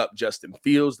eat up Justin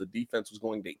Fields. The defense was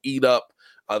going to eat up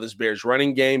this Bears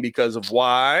running game because of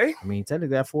why? Technically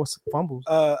that 4 fumbles.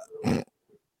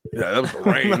 Yeah, that was the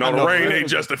rain. No, the rain ain't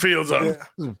Justin Fields up.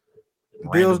 Yeah.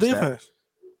 Bill's defense.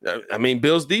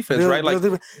 Bill's defense, right?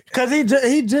 Because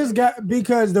he just got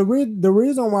the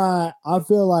reason why I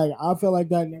feel like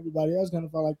that and everybody else kind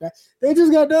of felt like that. They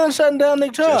just got done shutting down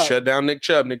Nick Chubb. Just shut down Nick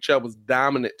Chubb. Nick Chubb was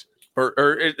dominant. Or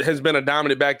it has been a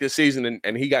dominant back this season,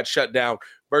 and he got shut down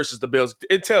versus the Bills.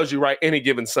 It tells you, right, any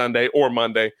given Sunday or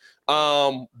Monday.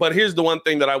 But here's the one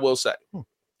thing that I will say,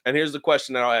 and here's the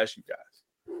question that I'll ask you guys.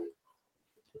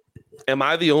 Am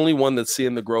I the only one that's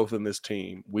seeing the growth in this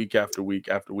team week after week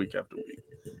after week after week?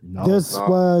 No. This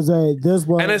was.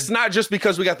 And it's not just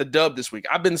because we got the dub this week.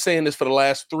 I've been saying this for the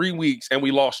last 3 weeks, and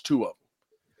we lost 2 of them.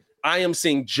 I am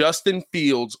seeing Justin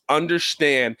Fields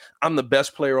understand I'm the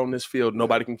best player on this field.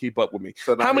 Nobody can keep up with me.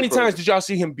 How many times did y'all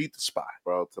see him beat the spy?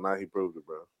 Bro, tonight he proved it,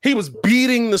 bro. He was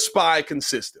beating the spy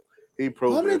consistently. He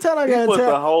proved it. How many times I got to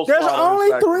tell? There's only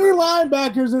 3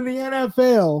 linebackers in the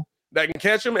NFL that can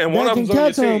catch him, and one of them's on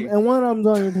your team. And one of them's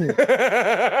on your team.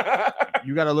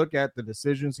 You got to look at the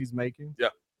decisions he's making. Yeah.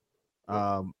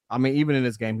 Even in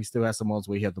this game, he still has some moments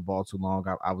where he had the ball too long.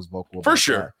 I was vocal about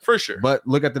that. For sure. But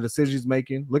look at the decisions he's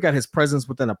making. Look at his presence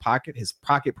within a pocket. His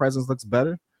pocket presence looks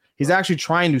better. He's actually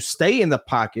trying to stay in the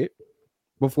pocket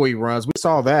before he runs. We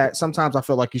saw that. Sometimes I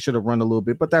feel like he should have run a little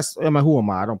bit, but who am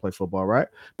I? I don't play football, right?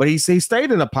 But he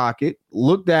stayed in the pocket,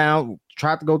 looked down,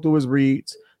 tried to go through his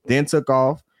reads, then took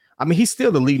off. He's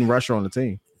still the leading rusher on the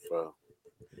team.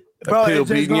 Bro, Pill it's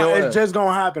just, beating your gonna, ass. it's just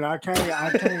gonna happen. I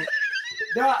can't.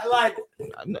 Like,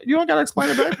 You don't gotta explain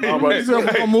it back. Hey, We're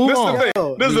gonna move this on. the thing.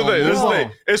 Yo, This is the we thing. This is the gonna thing.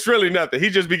 move It's really nothing. He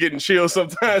just be getting chills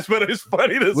sometimes, but it's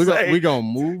funny to say. We gonna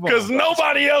move on. Because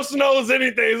nobody else knows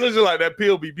anything. It's just like that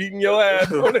pill be beating your ass.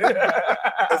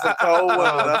 That's a cold winter.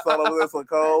 That's all over. That's a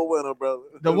cold winter, brother.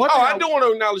 The one Oh, thing I do want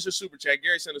to acknowledge the super chat.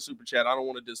 Gary sent a super chat. I don't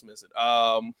want to dismiss it.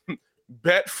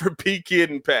 Bet for P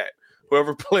Kid and Pat.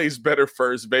 Whoever plays better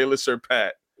first, Bayless or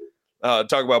Pat.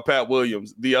 Talk about Pat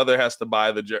Williams. The other has to buy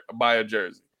a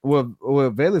jersey.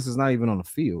 Well, Bayless is not even on the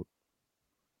field.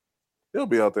 He'll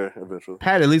be out there eventually.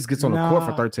 Pat at least gets on the court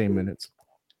for Nah. 13 minutes.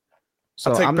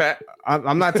 So I'll take I'm, Pat.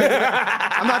 I'm not taking.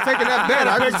 I'm not taking that bet.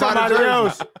 I just bought a somebody jersey.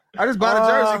 else. I just bought a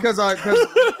jersey because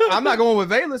I'm not going with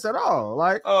Bayless at all.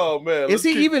 Like, Oh man, is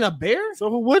he even a Bear? So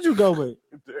who would you go with?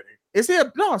 Is he a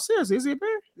no? Seriously, is he a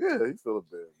Bear? Yeah, he's still a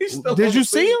bit. He's still Did on you the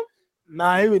see field. him?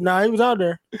 Nah, he was out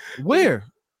there. Where?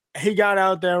 He got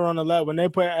out there on the left when they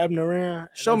put Ebner in.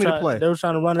 Show me the play. They were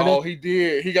trying to run it. Oh, in. he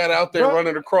did. He got out there Bro.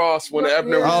 running across when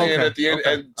Ebner was Oh, in okay. at the end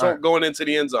Okay. and All right. going into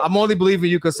the end zone. I'm only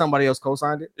believing you because somebody else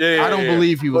co-signed it. Yeah, I don't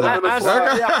believe he was. But out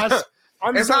I- there.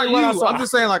 I'm It's just not saying what I you. saw. I'm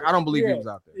just saying, like, I don't believe he Yeah. was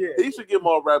out there. Yeah. He should get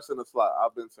more reps in the slot.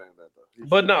 I've been saying that though. He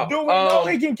But should. no, Do we know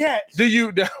he can catch? do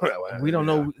you? We don't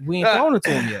know. We ain't thrown it to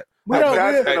him yet. We don't.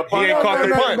 Catching We, a we punt. He ain't don't caught know the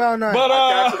nothing punt. about nothing. But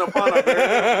catching a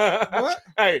punt, What?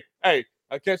 hey,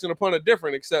 catching a punt are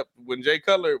different. Except when Jay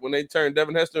Cutler, when they turned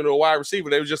Devin Hester into a wide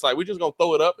receiver, they was just like, we just gonna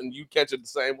throw it up and you catch it the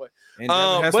same way. And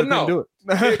Devin Hester but no. couldn't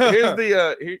do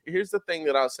it. Here's the thing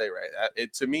that I'll say, right?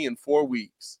 To me, in 4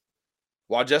 weeks,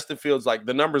 while Justin Fields, like,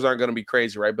 the numbers aren't going to be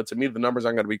crazy, right? But to me, the numbers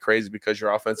aren't going to be crazy because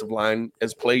your offensive line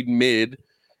has played mid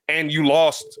and you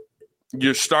lost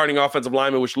your starting offensive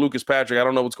lineman, which Lucas Patrick. I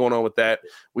don't know what's going on with that.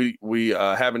 We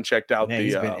haven't checked out Man,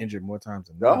 he's been injured more times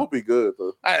than I not. hope he good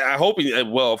though. I hope he.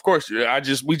 Well, of course,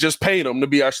 we just paid him to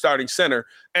be our starting center,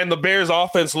 and the Bears'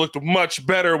 offense looked much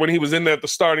better when he was in there at the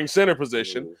starting center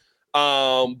position.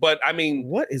 But I mean,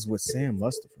 What is with Sam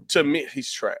Lusterford? to me,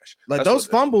 he's trash. Like That's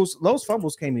those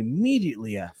fumbles came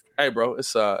immediately after. Hey, bro,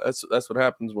 it's that's what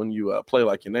happens when you play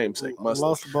like your namesake. Mustard.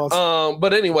 Lost the ball.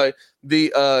 But anyway,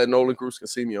 the Nolan Cruz can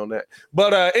see me on that.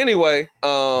 But anyway,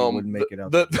 wouldn't make it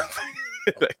out.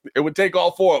 It would take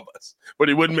all 4 of us, but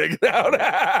he wouldn't make it out.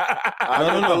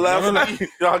 I get the left knee.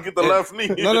 Y'all get the left knee.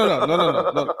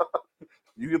 No.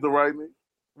 You get the right knee.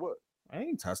 What? I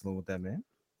ain't tussling with that man.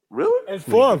 Really? It's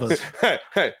 4 of us.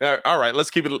 hey, all right, let's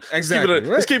keep it. Exactly.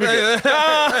 Let's keep it.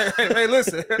 Hey,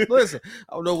 listen.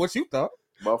 I don't know what you thought.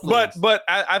 But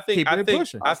I think Keep it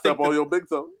pushing. I step on your big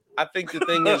toe. I think the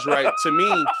thing is, right,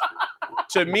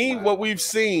 to me, what we've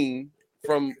seen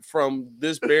from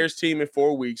this Bears team in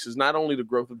 4 weeks is not only the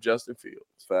growth of Justin Fields.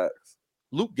 Facts.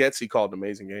 Luke Getsy called an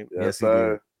amazing game. Yes, he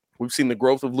sir. did. We've seen the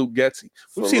growth of Luke Getsy.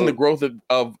 We've seen the growth of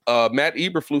Matt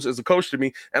Eberflus as a coach to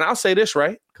me. And I'll say this,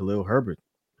 right? Khalil Herbert.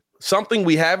 Something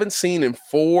we haven't seen in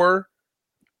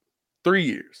 3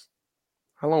 years.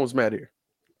 How long was Matt here?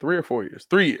 3 or 4 years?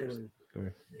 3 years.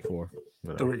 4.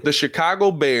 The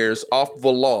Chicago Bears off of a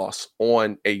loss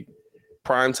on a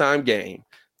primetime game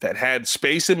that had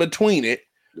space in between it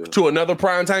to another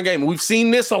primetime game. We've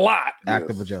seen this a lot.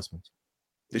 Active adjustments.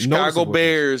 The Chicago Noticeable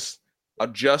Bears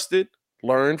adjusted,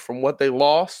 learned from what they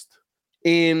lost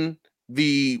in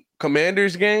the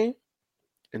Commanders game,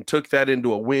 and took that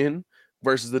into a win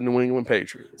versus the New England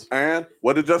Patriots. And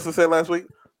what did Justin say last week?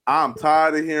 I'm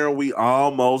tired of hearing we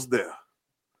almost there.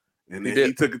 And then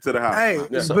he took it to the house. Hey,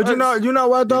 Yeah. but you know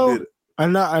what He though? did it.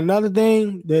 Another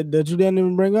thing that you didn't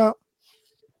even bring up.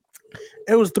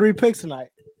 It was 3 picks tonight.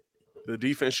 The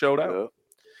defense showed out, Yeah.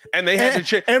 and they had to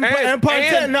check. In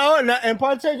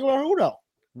particular, who though?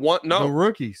 The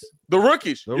rookies. The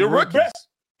rookies. The Your rookies. rookies.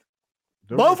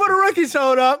 Both of the rookies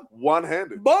showed up.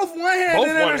 One-handed. Both one-handed. Both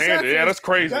one-handed. interceptions. Yeah, that's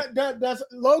crazy. That's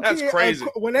low key. That's crazy.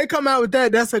 When they come out with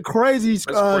that, that's a crazy, That's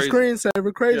crazy.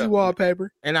 screensaver, crazy Yeah.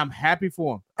 wallpaper. And I'm happy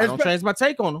for him. I don't change my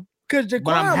take on him, Because but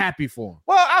I'm happy for him.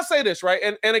 Well, I'll say this,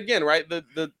 right? And again, right,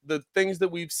 the things that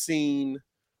we've seen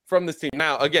from this team.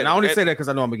 Now, again, And I only say that because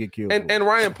I know I'm gonna get killed. and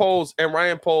Ryan Poles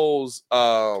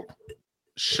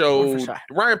showed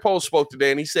Ryan Poles spoke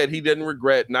today, and he said he didn't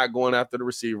regret not going after the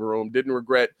receiver room, didn't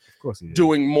regret of course he did.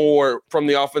 doing more from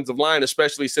the offensive line,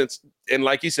 especially since, and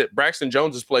like he said, Braxton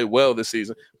Jones has played well this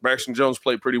season. Braxton Jones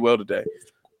played pretty well today.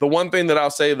 The one thing that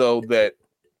I'll say, though, that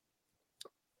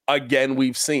again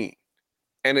we've seen,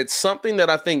 and it's something that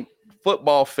I think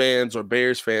football fans or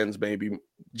Bears fans maybe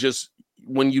just,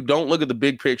 when you don't look at the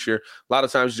big picture, a lot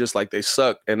of times just like they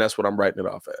suck, and that's what I'm writing it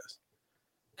off as.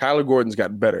 Kyler Gordon's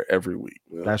gotten better every week.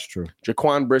 That's true.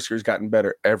 Jaquan Brisker's gotten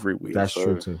better every week. That's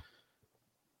true too.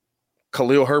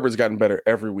 Khalil Herbert's gotten better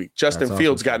every week. Justin That's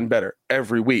Fields awesome. gotten better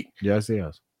every week. Yes, he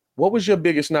has. What was your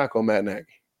biggest knock on Matt Nagy?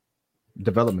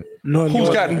 Development. Who's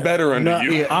gotten better under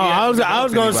you? I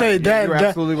was gonna say that. You're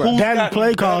absolutely right. Who's That gotten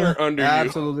play better caller. under you?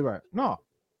 Absolutely right. No.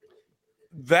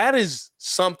 That is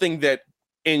something that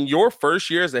in your first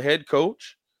year as a head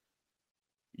coach,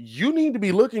 you need to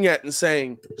be looking at and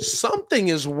saying something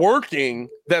is working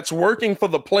that's working for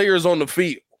the players on the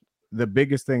field. The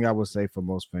biggest thing I would say for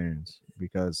most fans,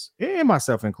 because and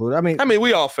myself included. I mean,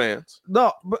 we all fans.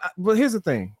 no, but here's the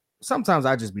thing. Sometimes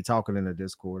I just be talking in the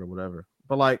Discord or whatever.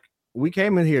 But like, we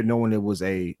came in here knowing it was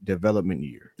a development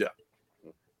year. Yeah.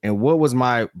 And what was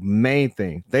my main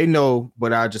thing? They know,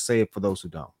 but I'll just say it for those who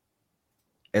don't.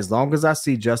 As long as I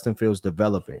see Justin Fields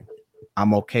developing,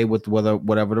 I'm okay with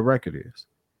whatever the record is.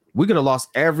 We could have lost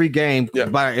every game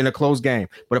in a close game.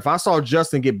 But if I saw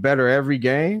Justin get better every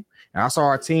game and I saw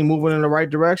our team moving in the right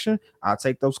direction, I'll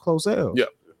take those close L's. Yeah.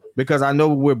 Because I know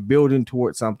we're building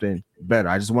towards something better.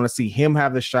 I just want to see him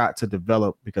have the shot to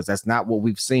develop because that's not what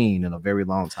we've seen in a very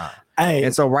long time. Hey,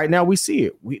 And so right now we see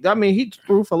it. He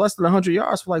threw for less than 100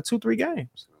 yards for like 2-3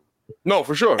 games. No,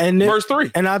 for sure. And First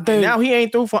three. and I think Now he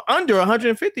ain't threw for under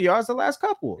 150 yards the last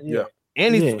couple. Yeah.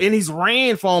 And he's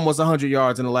ran for almost 100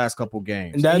 yards in the last couple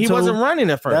games. And And he that's wasn't running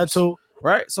at first. that's who.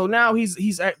 Right. So now he's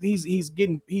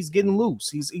getting loose.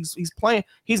 He's playing.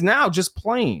 He's now just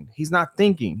playing. He's not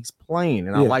thinking. He's playing,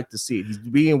 and I like to see it. He's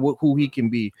being who he can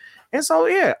be. And so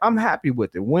I'm happy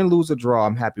with it. Win, lose, or draw,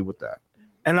 I'm happy with that.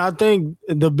 And I think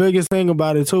the biggest thing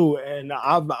about it too, and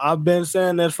I've been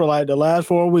saying this for like the last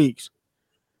 4 weeks.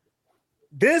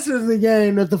 This is the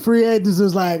game that the free agents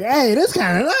is like, hey, this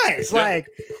kind of nice. Yeah. Like,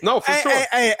 No, for sure.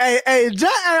 hey, I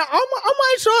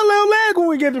might show a little leg when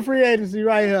we get to free agency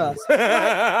right here.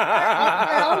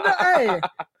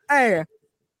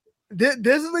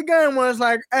 This is the game where it's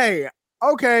like, hey,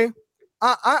 okay,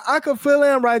 I could fill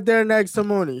in right there next to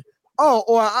Mooney. Oh,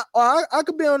 or I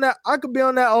could be on that. I could be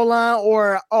on that O line,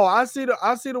 or I see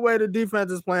the way the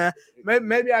defense is playing.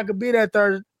 Maybe I could be that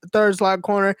third slot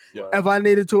corner if I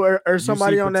needed to, or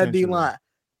somebody on that D line.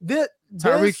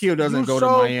 Tyreek Hill doesn't go to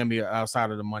Miami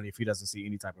outside of the money if he doesn't see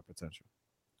any type of potential.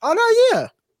 Oh no, yeah.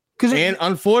 And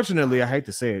unfortunately, I hate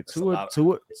to say it, Tua.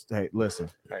 Hey, listen.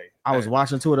 I was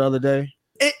watching Tua the other day.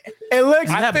 It looks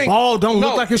That ball don't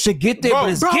look like it should get there, but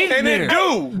it's getting and there. it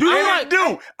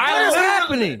do. What is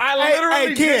happening? I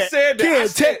literally just said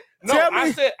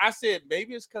that. I said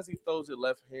maybe it's because he throws it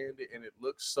left-handed and it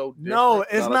looks so different. No,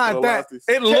 it's not that.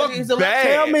 It looks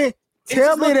bad.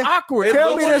 Tell me that awkward.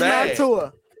 Tell me looks that's bad. not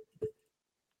Tua.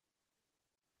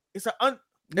 It's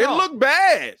It looked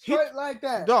bad. Straight like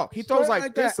that. Dog, he throws Straight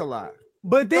like this that. a lot.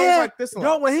 But He throws then, like this a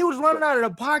lot. when he was running out of the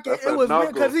pocket, That's it a was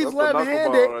knuckle. because he's That's a knuckleball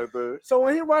left-handed. right there. So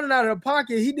when he running out of the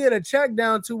pocket, he did a check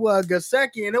down to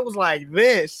Gesicki, and it was like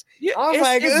this. Yeah, I was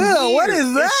like, ew, what is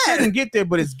It that? shouldn't get there,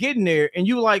 but it's getting there, and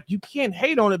you can't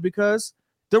hate on it because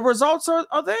the results are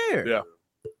there. Yeah.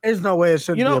 There's no way it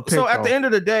should be a pick. So at the end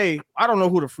of the day, I don't know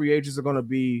who the free agents are going to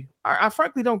be. I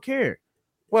frankly don't care.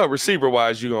 Well,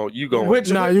 receiver-wise, you going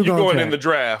going in the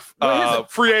draft.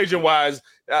 Free agent-wise,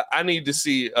 I need to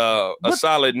see a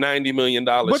solid $90 million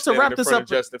But to wrap this up,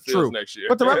 Justin Fields next year.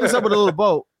 But to wrap this up with a little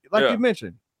bow, like Yeah. you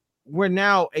mentioned, we're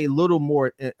now a little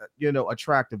more,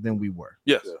 attractive than we were.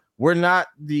 Yes. We're not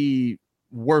the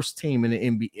worst team in the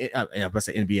NBA. I'm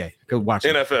say NBA. Go watch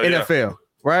it. NFL,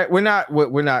 right? We're not.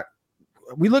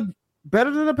 We look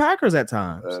better than the Packers at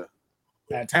times.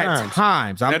 At times. At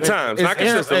times, not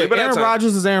consistently, but at Aaron times.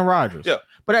 Rodgers is Aaron Rodgers. Yeah.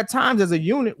 But at times, as a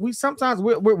unit,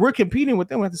 we're competing with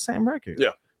them at the same record. Yeah.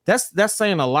 That's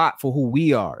saying a lot for who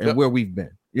we are and where we've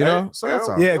been. You know, so that's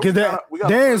all. Yeah, because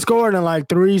they ain't scored in like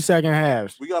 3 second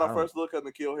halves. We got our first look at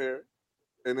N'Keal Harry,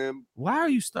 and then Why are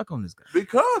you stuck on this guy?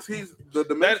 because he's the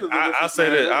dimensions. I'll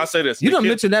say this. You don't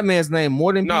Nikhil- mention that man's name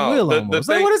more than No, Will the almost.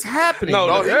 thing- Like, what is happening? No,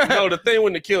 bro? the thing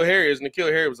with N'Keal Harry is N'Keal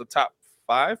Harry was a top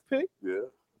 5 pick Yeah,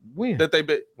 When? that they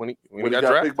bit when he when got he got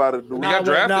drafted. picked by the He got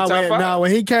drafted top 5.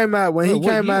 when he came out, What out of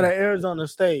year? Arizona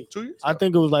State, 2 years. I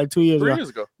think it was like 2 years 3 ago. years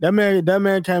ago. That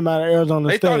man came out of Arizona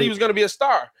They State. thought he was going to be a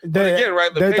star. But They, again,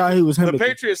 right? they thought he was him. The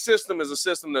Patriot system is a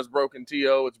system that's broken.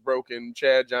 T.O. It's broken.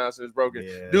 Chad Johnson is broken.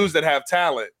 Dudes that have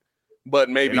talent, but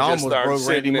maybe And just almost start broke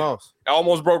sitting Randy there. Moss.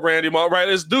 Almost broke Randy Moss. Right?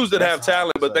 It's dudes that That's have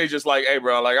talent, hard but to they just like, hey,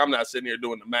 bro, like I'm not sitting here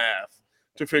doing the math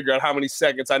to figure out how many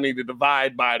seconds I need to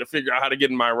divide by to figure out how to get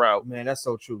in my route. Man, that's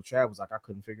so true. Chad was like, I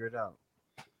couldn't figure it out.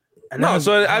 No,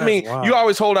 so I mean, wow. you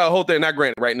always hold out whole thing. Not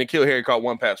granted, right? N'Keal Harry caught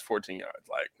one pass, 14 yards.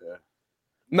 Like,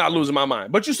 not losing my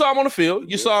mind. But you saw him on the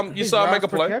field. You saw him make a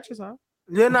play. Catches, huh?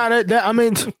 Yeah, no, that I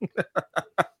mean,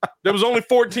 There was only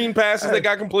 14 passes that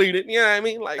got completed. You know what I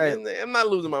mean? Like, I'm not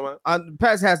losing my mind.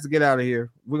 Pats has to get out of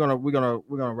here. We're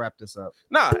gonna wrap this up.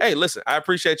 Nah, hey, listen, I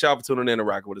appreciate y'all for tuning in and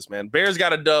rocking with us, man. Bears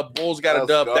got a dub, Bulls got a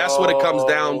dub. That's what it comes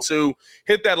down to.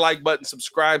 Hit that like button,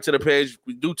 subscribe to the page.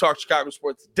 We do talk Chicago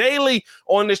sports daily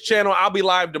on this channel. I'll be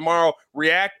live tomorrow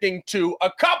reacting to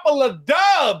a couple of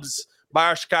dubs by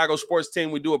our Chicago sports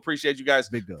team. We do appreciate you guys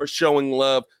for showing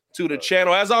love to the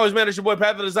channel. As always, man, it's your boy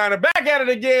Pat the Designer back at it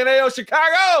again. Ayo,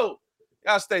 Chicago.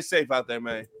 Y'all stay safe out there,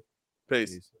 man.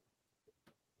 Peace.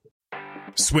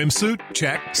 Swimsuit?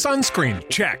 Check. Sunscreen?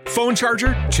 Check. Phone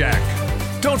charger? Check.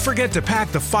 Don't forget to pack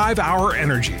the 5-Hour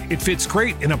Energy. It fits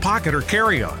great in a pocket or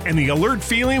carry-on, and the alert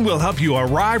feeling will help you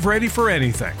arrive ready for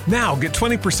anything. Now get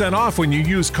 20% off when you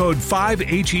use code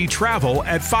 5HETRAVEL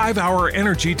at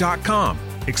 5hourenergy.com.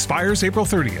 Expires April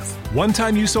 30th.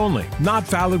 One-time use only. Not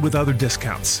valid with other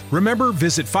discounts. Remember,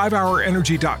 visit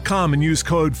 5hourenergy.com and use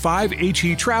code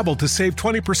 5HETRAVEL to save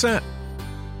 20%.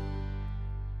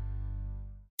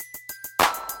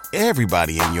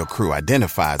 Everybody in your crew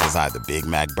identifies as either Big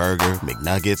Mac Burger,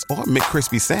 McNuggets, or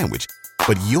McCrispy Sandwich.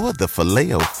 But you're the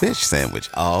Filet-O-Fish Sandwich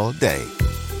all day.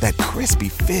 That crispy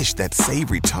fish, that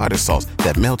savory tartar sauce,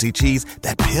 that melty cheese,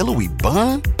 that pillowy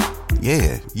bun.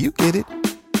 Yeah, you get it.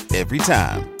 Every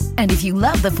time. And if you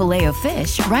love the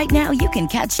Filet-O-Fish, right now you can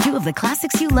catch 2 of the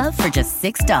classics you love for just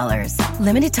 $6.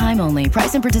 Limited time only.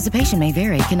 Price and participation may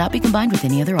vary. Cannot be combined with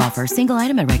any other offer. Single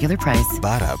item at regular price.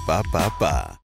 Ba-da-ba-ba-ba.